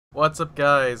What's up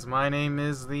guys, my name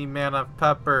is the Man of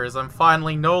Peppers. I'm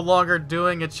finally no longer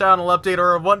doing a channel update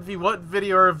or a 1v1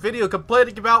 video or a video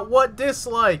complaining about what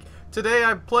dislike. Today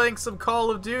I'm playing some Call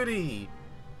of Duty.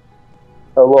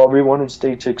 Hello everyone, it's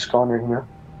Daytix Connor here.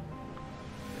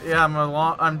 Yeah,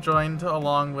 I'm joined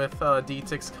along with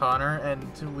D-Tix Connor,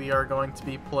 and we are going to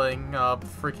be playing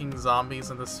freaking zombies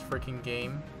in this freaking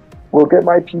game. We'll get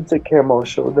my pizza camo,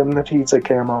 show them the pizza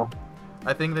camo.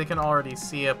 I think they can already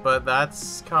see it, but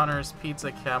that's Connor's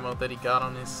pizza camo that he got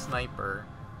on his sniper.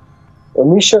 Let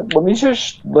me just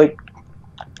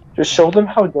show them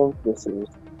how dope this is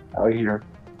out here.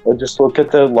 Or just look at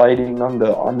the lighting on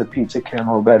the pizza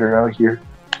camo better out here.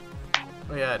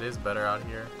 Oh yeah, it is better out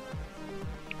here.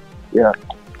 Yeah.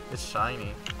 It's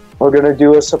shiny. We're gonna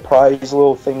do a surprise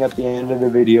little thing at the end of the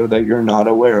video that you're not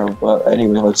aware of, but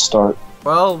anyway, let's start.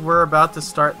 Well, we're about to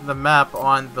start the map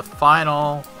on the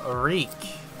final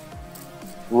REICH.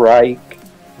 REICH?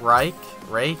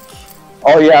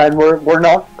 Oh yeah, and we're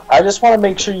not. I just want to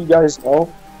make sure you guys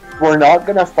know we're not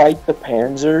gonna fight the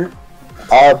Panzer,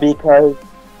 because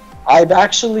I've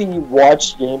actually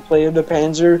watched gameplay of the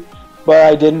Panzer, but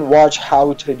I didn't watch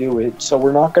how to do it. So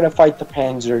we're not gonna fight the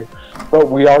Panzer, but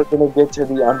we are gonna get to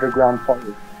the underground part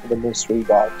of the mystery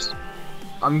box.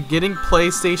 I'm getting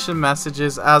PlayStation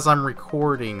messages as I'm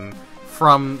recording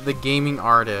from the gaming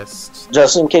artist.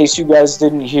 Just in case you guys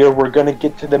didn't hear, we're gonna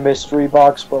get to the mystery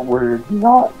box, but we're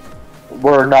not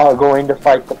going to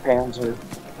fight the Panzer.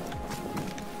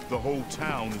 The whole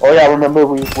town. Oh yeah, remember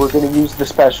we're gonna use the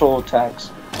special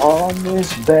attacks. On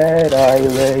this bed I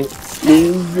lay,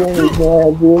 losing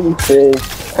everything.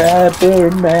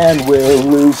 PapaSivir will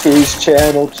lose his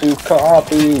channel to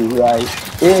copyright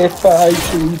if I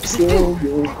keep singing.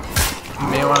 You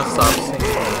may want to stop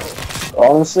singing.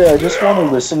 Honestly, I just want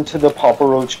to listen to the Papa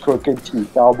Roach Crooked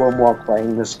Teeth album while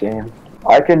playing this game.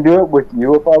 I can do it with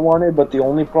you if I wanted, but the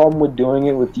only problem with doing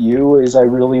it with you is I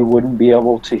really wouldn't be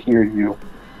able to hear you.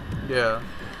 Yeah.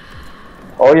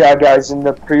 Oh yeah, guys, and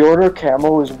the pre-order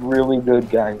camo is really good,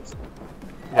 guys.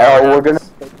 Yeah,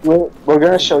 we're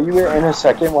gonna show you it in a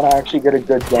second when I actually get a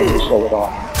good gun to show it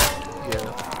off.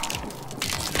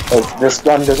 Yeah. This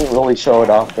gun doesn't really show it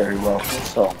off very well.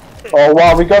 So, oh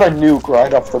wow, we got a nuke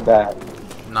right off the bat.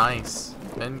 Nice.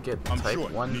 Then get I'm type sure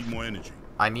 1. I need more energy.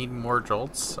 I need more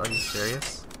jolts. Are you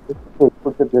serious?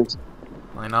 Look at this.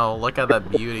 I know. Look at that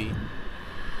beauty.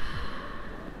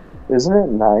 Isn't it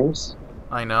nice?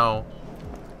 I know.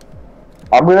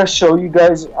 I'm gonna show you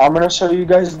guys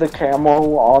the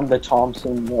camo on the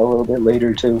Thompson a little bit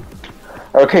later too.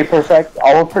 Okay, perfect.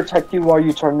 I will protect you while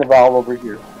you turn the valve over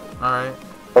here. Alright.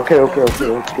 Okay. Let's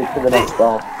get to the next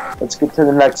valve. Let's get to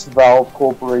the next Valve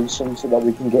Corporation so that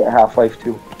we can get Half-Life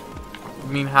 2. You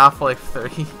mean Half-Life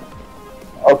 3?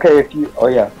 Okay,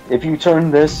 if you turn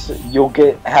this, you'll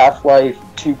get Half-Life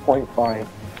 2.5.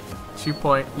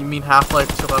 You mean Half-Life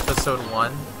 2 Episode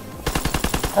 1?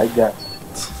 I guess.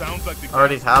 Sounds like the I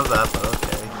already have that, but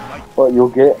okay. But you'll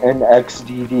get an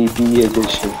XDDD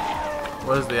edition.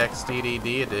 What does the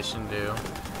XDDD edition do?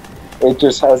 It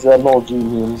just has MLG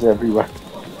memes everywhere.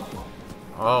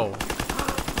 Oh.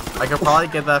 I could probably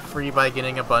get that free by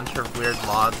getting a bunch of weird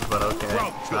mods, but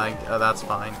okay. That's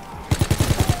fine.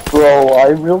 Bro, I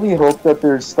really hope that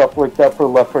there's stuff like that for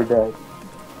Left 4 Dead.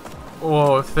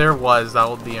 Oh, if there was, that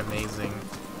would be amazing.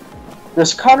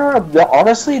 This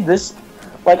honestly, this,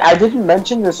 like, I didn't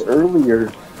mention this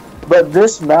earlier, but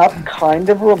this map kind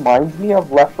of reminds me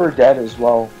of Left 4 Dead as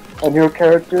well. And your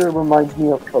character reminds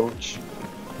me of Coach.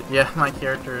 Yeah, my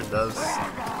character does.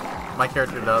 My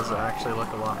character does actually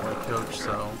look a lot like Coach,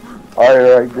 so...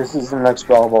 Alright, this is the next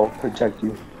valve. I'll protect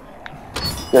you.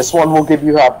 This one will give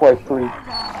you Half-Life 3.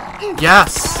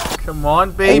 Yes! Come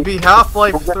on, baby!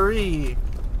 Half-Life 3!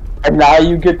 And now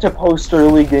you get to post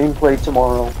early gameplay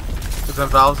tomorrow. Because then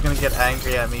Valve's gonna get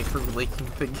angry at me for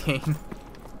leaking the game.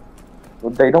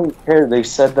 They don't care. They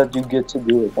said that you get to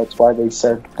do it. That's why they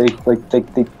said they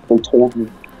told you.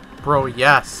 Bro,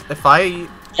 yes. If I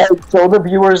show the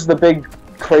viewers the big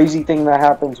crazy thing that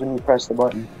happens when you press the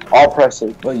button. I'll press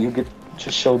it, but you get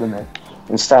just show them it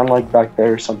and stand like back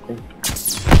there or something.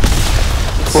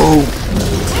 Boom!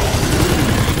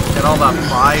 Get all that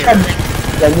fire.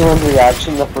 Genuine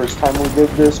reaction the first time we did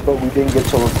this, but we didn't get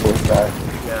to record that.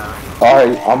 Yeah.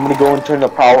 Alright, I'm gonna go and turn the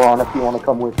power on if you want to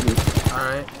come with me.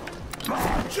 Alright.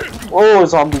 Oh, a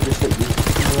zombie just hit me.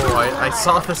 Oh, I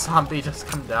saw the zombie just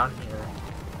come down here.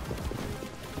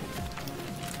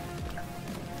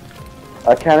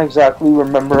 I can't exactly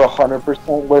remember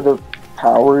 100% where the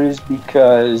power is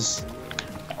because...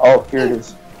 Oh, here it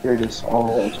is. Here it is.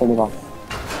 Oh, I'll turn it on.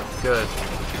 Good.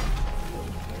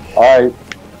 Alright.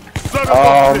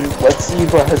 Let's see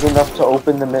who has enough to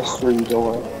open the mystery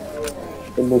door.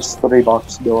 The mystery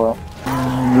box door.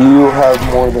 You have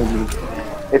more than me.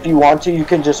 If you want to, you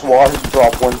can just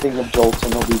drop one thing of jolts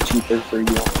and it'll be cheaper for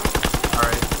you.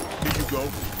 Alright. Here you go.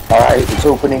 Alright, it's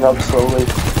opening up slowly.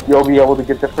 You'll be able to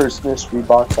get the first mystery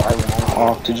box I want.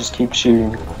 I'll have to just keep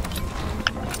shooting.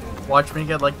 Watch me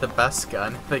get like the best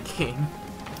gun in the game.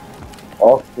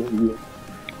 I'll kill you.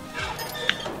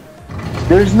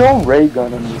 There's no ray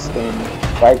gun in this game.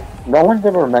 Like, no one's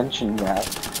ever mentioned that.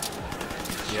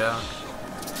 Yeah.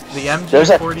 The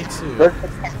MG42. There's a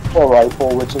Tesla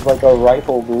rifle, which is like a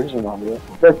rifle version of it.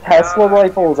 The Tesla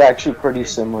rifle is actually pretty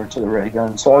similar to the ray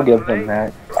gun, so I'll give them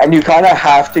that. And you kind of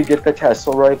have to get the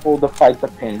Tesla rifle to fight the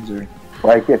Panzer.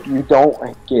 Like, if you don't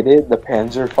get it, the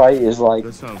Panzer fight is like,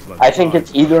 I think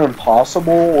it's either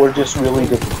impossible or just really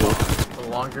difficult. The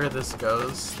longer this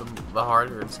goes, the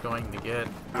harder it's going to get.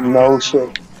 No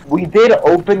shit. We did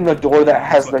open the door that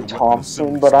has the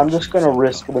Thompson, but I'm just gonna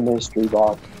risk the mystery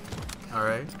box.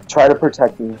 Alright. Try to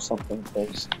protect me with something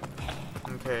first.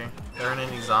 Okay. There aren't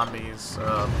any zombies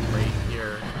right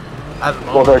here. At the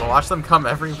moment, but watch them come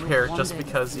everywhere just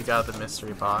because you got the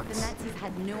mystery box.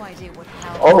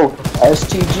 Oh,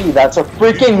 STG, that's a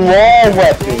freaking wall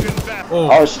weapon! Oh,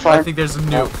 I think there's a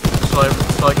nuke.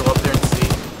 Shall I go up there and see?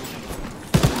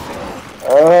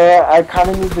 I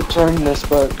kinda need to turn this,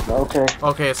 but okay.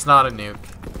 Okay, it's not a nuke.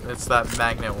 It's that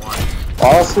magnet one.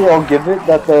 Honestly, I'll give it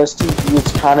that the STG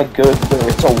is kinda good, but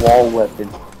it's a wall weapon.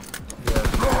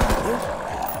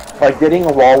 Like, getting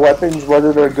a wall weapons,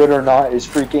 whether they're good or not, is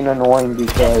freaking annoying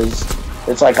because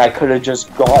it's like I could have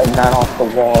just gotten that off the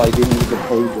wall. I didn't need to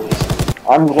play this.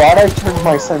 I'm glad I turned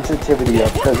my sensitivity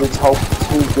up because it's helped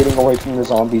me getting away from the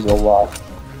zombies a lot.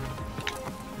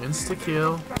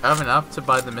 Insta-kill. I have enough to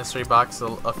buy the mystery box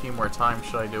a few more times.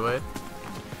 Should I do it?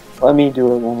 Let me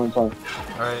do it one more time.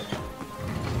 Alright.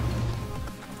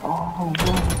 Oh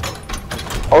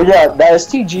yeah, the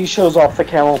STG shows off the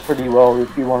camo pretty well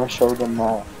if you want to show them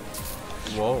that.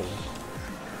 Whoa.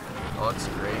 Oh, that's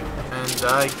great. And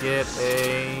I get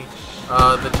the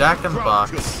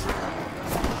Jack-in-the-Box.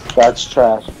 That's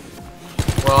trash.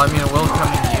 Well, I mean, it will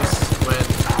come in use when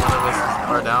one of us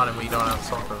are down and we don't have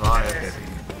self-revive.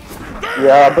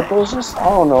 Yeah, but those just, I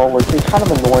don't know, like, they kind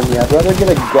of annoy me. I'd rather get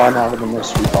a gun out of the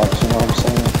mystery box, you know what I'm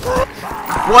saying?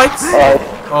 What?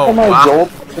 Oh, wow.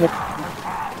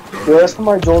 The rest of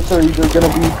my jolts are either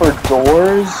going to be for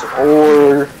doors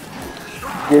or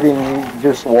getting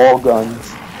just wall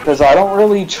guns. Because I don't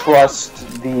really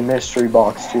trust the mystery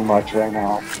box too much right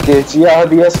now. Yeah,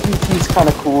 the SPT is kind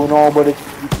of cool and all, but you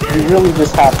really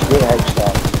just have to get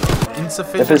headshots.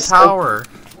 Insufficient power.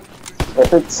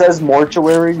 If it says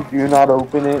mortuary, do not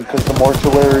open it, because the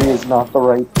mortuary is not the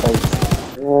right place.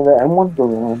 Yeah, the M1's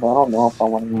around, I don't know if I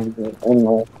want to use it.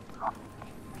 Anyway.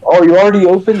 Oh, you already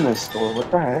opened this door,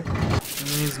 what the heck? I'm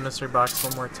gonna use the mystery box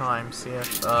one more time, see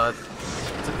if, to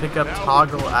pick up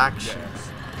toggle action.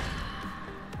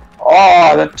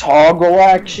 Oh, the toggle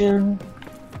action?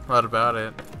 What about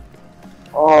it?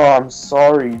 Oh, I'm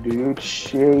sorry, dude.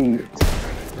 Shit.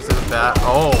 Is it that?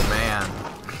 Oh, man.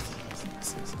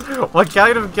 What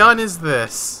kind of gun is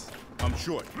this? I'm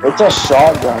short. It's a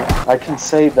shotgun. I can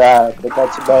say that, but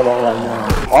that's about all I know.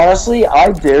 Honestly,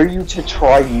 I dare you to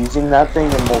try using that thing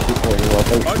in multiplayer. I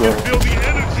can feel the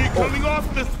energy coming off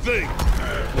this thing.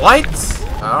 What?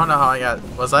 I don't know how I got.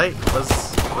 Was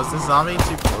this zombie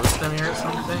too close to me or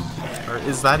something? Or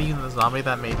is that even the zombie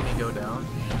that made me go down?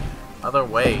 Other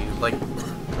way, like,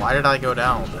 why did I go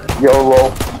down?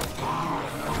 YOLO.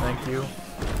 Thank you.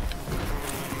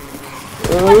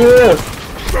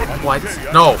 What?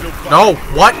 No. No.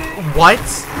 What? What?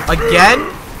 Again?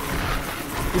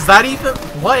 Is that even...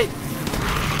 What?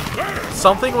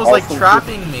 Something was like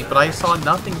trapping me, but I saw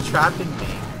nothing trapping me.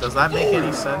 Does that make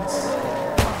any sense?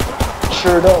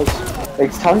 Sure does.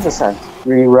 Makes tons of sense.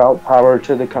 Reroute power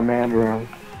to the command room.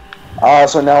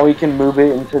 So now we can move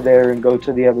it into there and go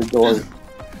to the other door.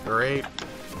 Great.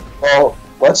 Well,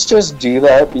 let's just do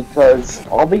that because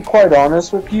I'll be quite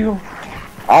honest with you.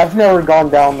 I've never gone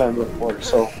down there before,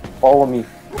 so follow me.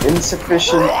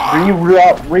 Insufficient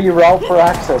reroute for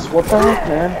access. What the heck,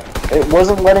 man? It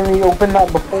wasn't letting me open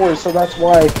that before, so that's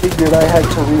why I figured I had to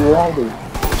reroute it.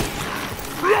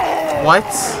 What?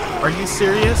 Are you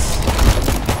serious?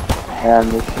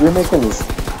 And you're making this,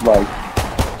 like,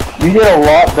 you did a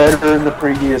lot better in the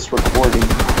previous recording.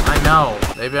 I know.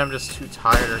 Maybe I'm just too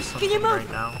tired or something. Can you move?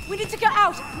 Right now. We need to get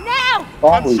out now.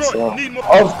 Probably so.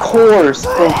 Of course,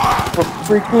 the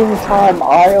freaking time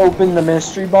I opened the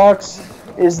mystery box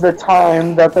is the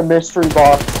time that the mystery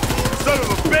box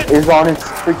is on its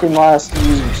freaking last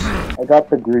use. Like, got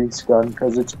the grease gun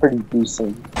because it's pretty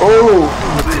decent. Oh!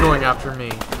 It's going after me.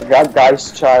 I got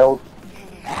Geist Child.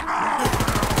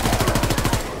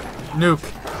 Nuke.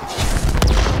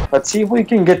 Let's see if we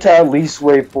can get to at least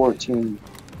wave 14.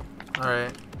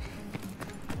 Alright.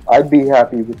 I'd be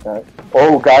happy with that.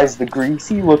 Oh, guys, the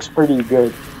greasy looks pretty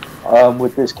good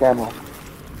with this camo.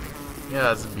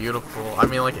 Yeah, it's beautiful. I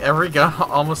mean, like, every gun,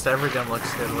 almost every gun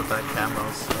looks good with that camo,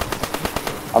 so.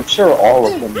 I'm sure all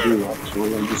of them do,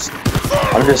 actually. I'm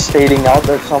just stating out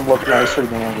that some look nicer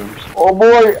than others. Oh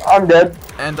boy, I'm dead.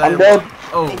 And I'm dead.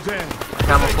 Oh,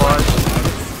 camouflage.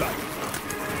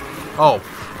 Oh,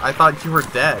 I thought you were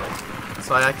dead.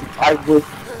 So I was.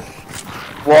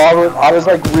 Well, I was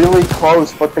like really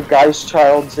close, but the Geist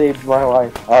Child saved my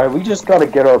life. Alright, we just gotta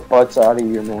get our butts out of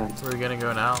here, man. Where are we gonna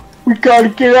go now? We gotta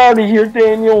get out of here,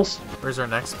 Daniels. Where's our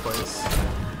next place?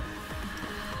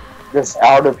 Just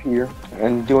out of here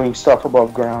and doing stuff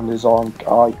above ground is all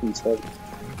I can say.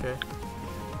 Okay.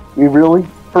 We really,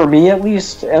 for me at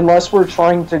least, unless we're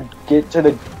trying to get to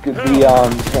the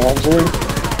Panzer,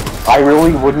 I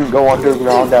really wouldn't go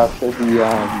underground after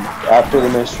the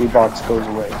mystery box goes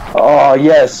away. Oh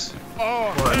yes,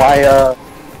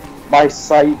 my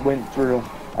sight went through.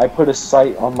 I put a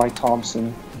sight on my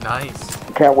Thompson. Nice.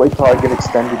 I can't wait till I get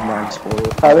extended mags for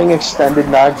it. Having extended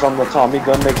mags on the Tommy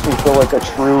gun makes me feel like a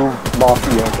true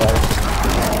mafia guy.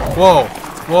 Whoa,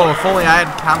 whoa! If only I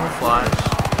had camouflage.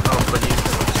 Oh, but you.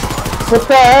 What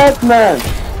the heck, man?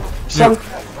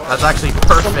 That's actually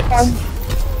perfect.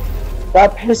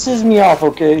 That pisses me off,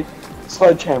 okay?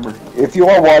 Sledgehammer. If you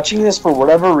are watching this for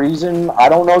whatever reason, I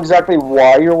don't know exactly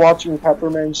why you're watching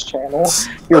Pepperman's channel.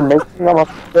 You're making a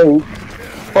mistake.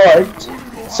 But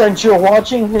since you're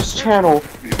watching his channel,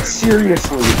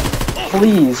 seriously,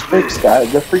 please fix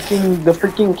that. The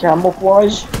freaking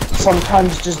camouflage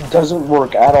sometimes just doesn't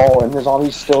work at all, and the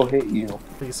zombies still hit you.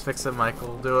 Please fix it,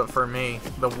 Michael. Do it for me,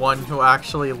 the one who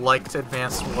actually liked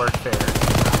Advanced Warfare.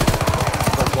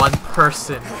 The one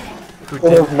person who I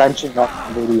have mentioned that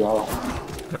in the video.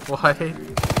 Why?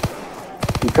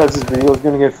 Because this video is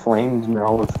gonna get flamed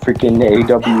now with freaking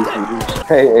AW haters.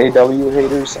 Hey, AW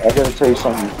haters, I gotta tell you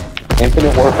something.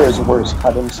 Infinite Warfare is worse.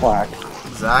 Cut him slack.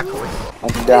 Exactly.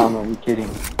 I'm down. Are you kidding?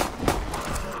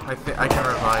 I think I can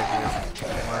revive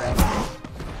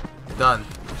you. Done.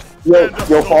 Yo,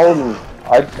 follow me.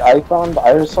 I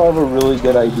just have a really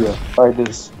good idea. Try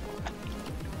this.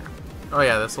 Oh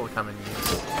yeah, this will come in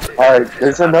use. Alright,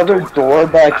 there's another door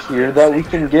back here that we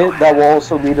can get that will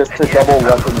also lead us to double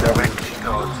weapon damage.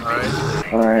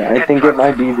 Alright. Alright, I think it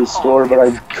might be this door, but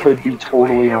I could be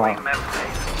totally wrong.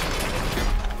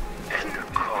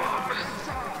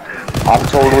 I'm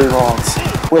totally wrong.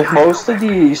 With most of the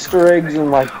Easter eggs and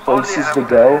like places to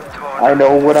go, I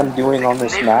know what I'm doing on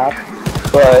this map,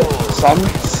 but some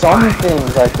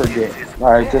things I forget.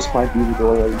 Alright, this might be the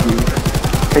door right here.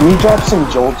 Can you drop some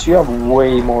jolts? You have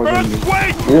way more than me.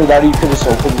 Either that or you could just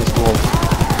open this door.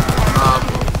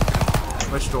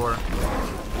 Which door?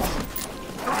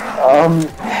 Um...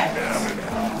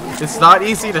 It's not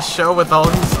easy to show with all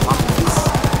these zombies.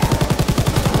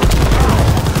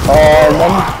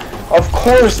 Of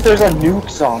course there's a nuke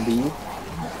zombie.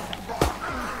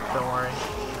 Don't worry.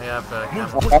 I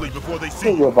have Quickly before they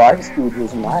see The you. revive speed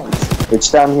was nice. It's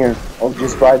down here. I'll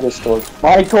just buy this door.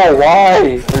 Michael,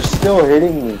 why? They're still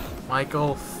hitting me.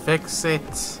 Michael, fix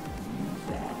it.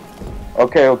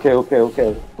 Okay.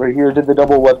 We're here to the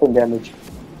double weapon damage.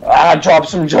 Ah, drop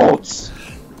some jolts.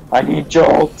 I need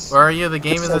jolts. Where are you? The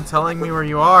game isn't telling me where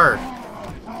you are.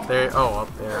 There. Oh,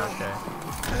 up there. Okay.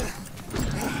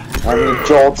 I need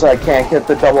jolts. I can't get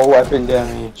the double weapon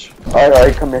damage.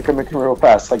 Alright, come here real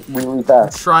fast. Like, really I'm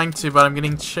fast. trying to, but I'm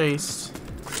getting chased.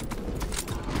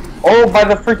 Oh, by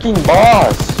the freaking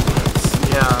boss.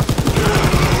 Yeah.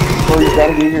 Oh, you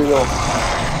gotta get here, though.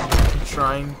 I'm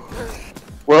trying.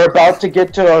 We're about to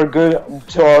get to our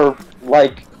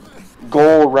like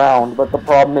goal round, but the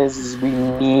problem is we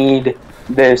need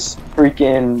this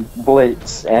freaking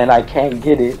blitz, and I can't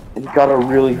get it. We gotta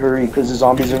really hurry because the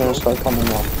zombies are gonna start coming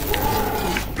up.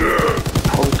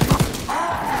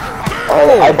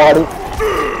 Oh, I bought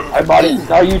it.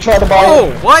 Now you try to buy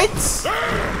it. What?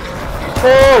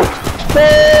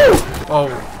 No!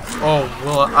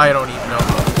 Well, I don't even know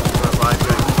if I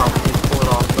could probably pull it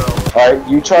off though. Alright,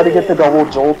 you try to get the double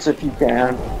jolts if you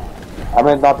can. I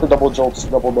mean, not the double jolts,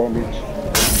 double damage.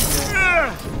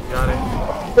 Got it.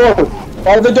 Oh,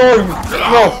 by the door!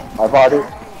 No! I bought it.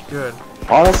 Good.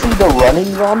 Honestly, the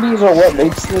running zombies are what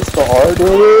makes this the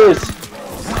hardest.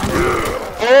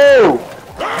 Oh!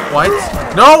 What?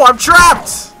 No, I'm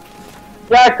trapped!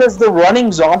 Yeah, because the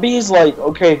running zombies, like,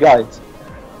 okay, guys.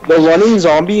 the running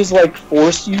zombies like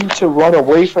force you to run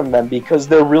away from them because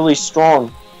they're really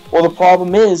strong. Well, the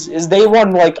problem is they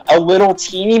run like a little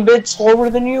teeny bit slower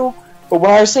than you. But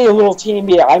when I say a little teeny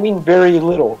bit, I mean very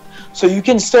little. So you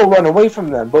can still run away from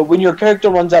them. But when your character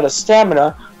runs out of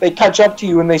stamina, they catch up to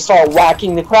you and they start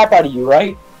whacking the crap out of you,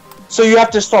 right? So you have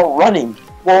to start running.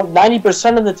 Well,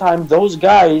 90% of the time, those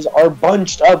guys are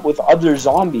bunched up with other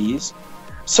zombies.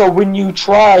 So when you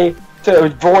try to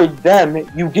avoid them,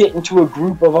 you get into a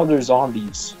group of other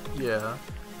zombies. Yeah.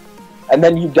 And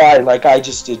then you die like I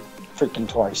just did freaking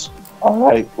twice.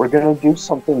 Alright, we're gonna do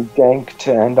something dank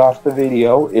to end off the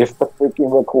video, if the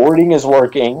freaking recording is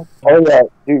working. Oh yeah,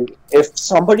 dude, if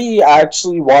somebody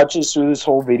actually watches through this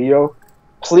whole video,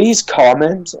 please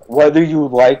comment whether you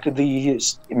like the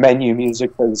menu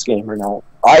music for this game or not.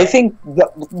 I think,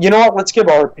 you know what, let's give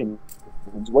our opinions.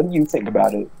 What do you think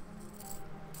about it?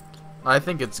 I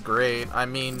think it's great. I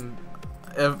mean,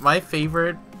 my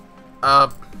favorite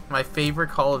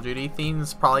Call of Duty theme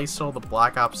is probably still the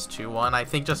Black Ops 2 one. I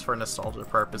think just for nostalgia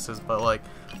purposes, but like,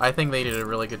 I think they did a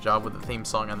really good job with the theme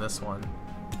song on this one.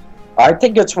 I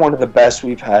think it's one of the best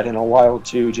we've had in a while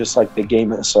too, just like the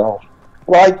game itself.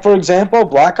 Like, for example,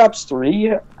 Black Ops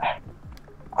 3,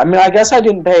 I mean, I guess I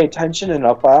didn't pay attention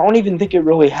enough, but I don't even think it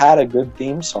really had a good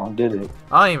theme song, did it?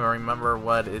 I don't even remember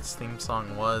what its theme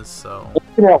song was, so...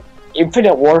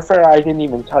 Infinite Warfare, I didn't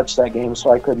even touch that game,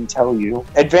 so I couldn't tell you.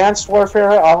 Advanced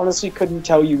Warfare, I honestly couldn't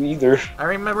tell you either. I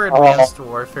remember Advanced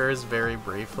Warfare is very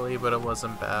briefly, but it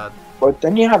wasn't bad. But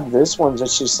then you have this one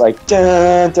that's just like...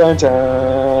 Dun, dun,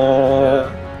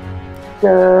 dun,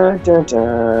 dun, dun,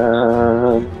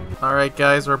 dun. Alright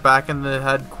guys, we're back in the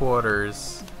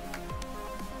headquarters.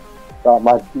 Got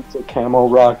my pizza camo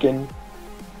rocking.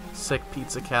 Sick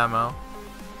pizza camo.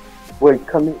 Wait,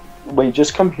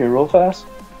 just come here real fast.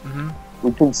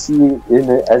 We can see it in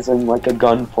it as in like a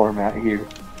gun format here.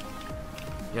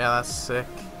 Yeah, that's sick.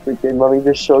 Freaking, let me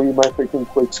just show you my freaking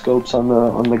quick scopes on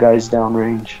the guys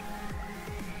downrange.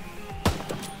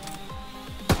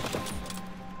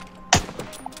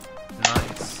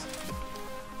 Nice.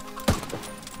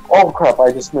 Oh crap!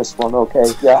 I just missed one. Okay,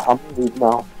 yeah, I'm gonna leave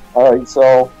now. All right,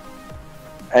 so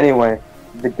anyway,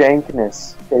 the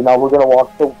dankness. Okay, now we're gonna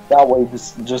walk that way,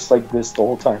 just like this the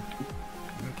whole time.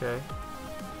 Okay.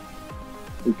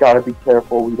 We gotta be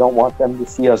careful. We don't want them to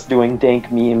see us doing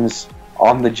dank memes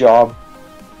on the job.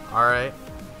 Alright.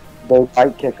 They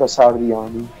might kick us out of the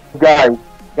army.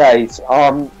 Guys,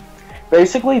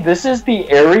 basically this is the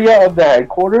area of the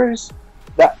headquarters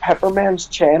that PepperMan's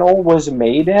channel was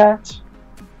made at.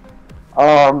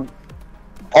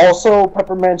 Also,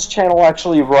 PepperMan's channel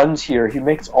actually runs here. He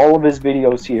makes all of his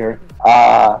videos here.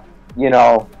 You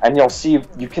know, and you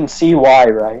can see why,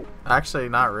 right? Actually,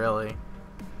 not really.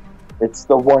 It's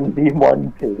the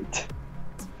 1v1 pit.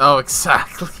 Oh,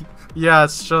 exactly. Yeah,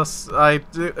 it's just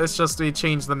we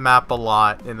changed the map a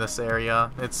lot in this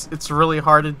area. It's really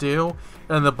hard to do,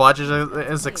 and the budget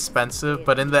is expensive.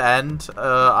 But in the end,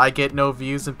 I get no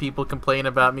views, and people complain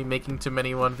about me making too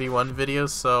many 1v1 videos,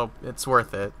 so it's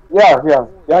worth it. Yeah. You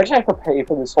actually have to pay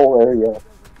for this whole area.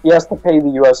 He has to pay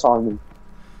the U.S. Army.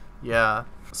 Yeah.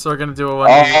 So we're gonna do a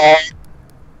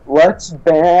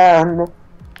 1v1.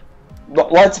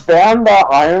 Let's ban the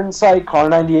Iron Sight Car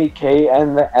 98K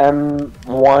and the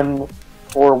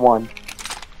M141.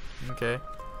 Okay.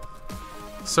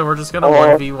 So we're just gonna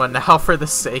 1v1 now for the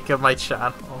sake of my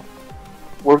channel.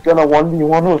 We're gonna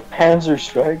 1v1 with Panzer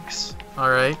Strikes.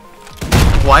 Alright.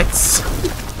 What?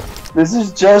 This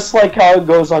is just like how it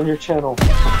goes on your channel.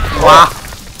 Wow.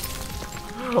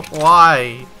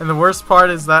 Why? And the worst part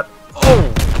is that...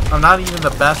 Oh! I'm not even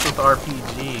the best with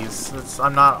RPGs.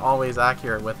 I'm not always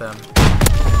accurate with them.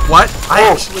 What? I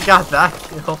actually got that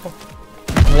kill.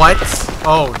 What?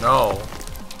 Oh no.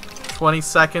 20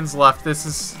 seconds left. This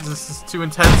is too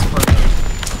intense for me.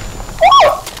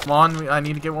 Come on, I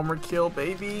need to get one more kill,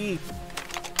 baby.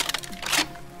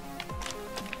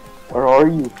 Where are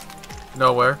you?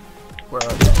 Nowhere. Where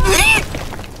are you?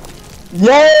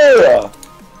 Yeah!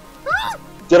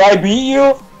 Did I beat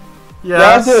you?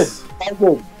 Yes. Yeah, I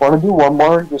did. Wanna do one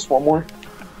more? Just one more?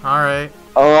 Alright.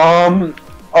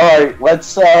 Alright,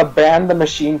 let's ban the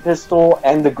machine pistol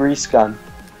and the grease gun.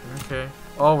 Okay.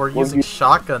 Oh, we're using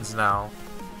shotguns now.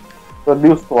 The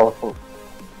Luftwaffe.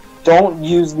 Don't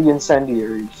use the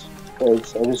incendiaries,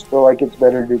 because I just feel like it's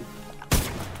better to...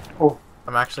 Oh.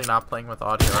 I'm actually not playing with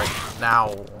audio right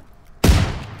now.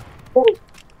 Oh.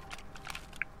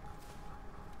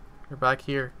 You're back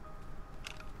here.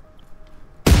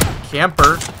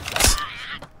 Camper.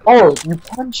 Oh, you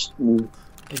punched me.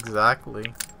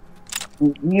 Exactly.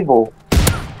 You evil.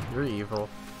 You're evil.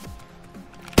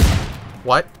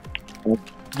 What?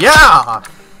 Yeah!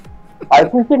 I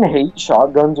freaking hate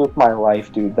shotguns with my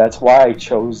life, dude. That's why I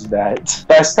chose that.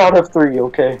 Best out of 3,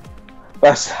 okay?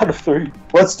 Best out of 3.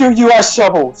 Let's do US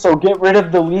shovel. So get rid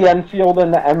of the Lee Enfield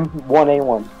and the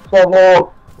M1A1.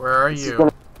 Shovel. Where are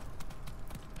you?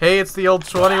 Hey, it's the old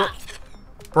 20...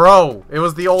 Bro, it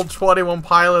was the old 21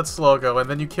 Pilots logo, and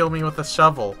then you kill me with a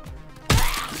shovel.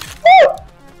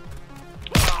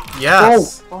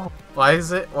 Yes. Oh. Why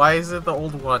is it the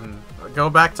old one? Go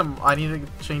back to... I need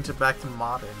to change it back to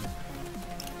modern.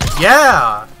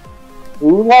 Yeah!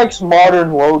 Who likes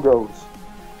modern logos?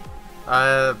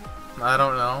 I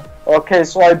don't know. Okay,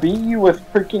 so I beat you with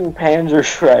freaking Panzer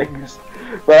Shregs,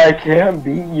 but I can't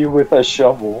beat you with a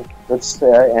shovel. Let's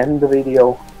end the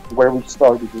video where we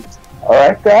started it.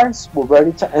 Alright guys, we're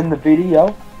ready to end the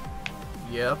video.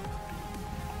 Yep.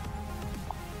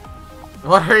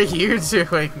 What are you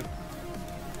doing?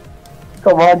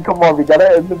 Come on, we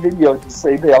gotta end the video to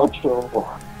say the outro.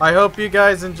 I hope you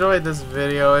guys enjoyed this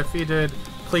video. If you did,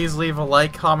 please leave a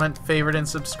like, comment, favorite, and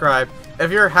subscribe.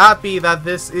 If you're happy that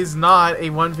this is not a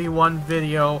 1v1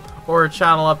 video or a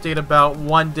channel update about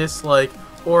one dislike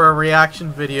or a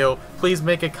reaction video, please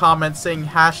make a comment saying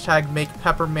hashtag make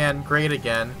PepperMan great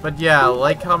again. But yeah,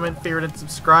 like, comment, favorite, and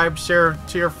subscribe. Share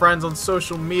to your friends on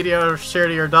social media or share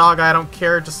to your dog. I don't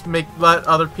care. Just let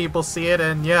other people see it.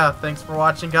 And yeah, thanks for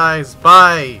watching, guys.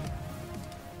 Bye!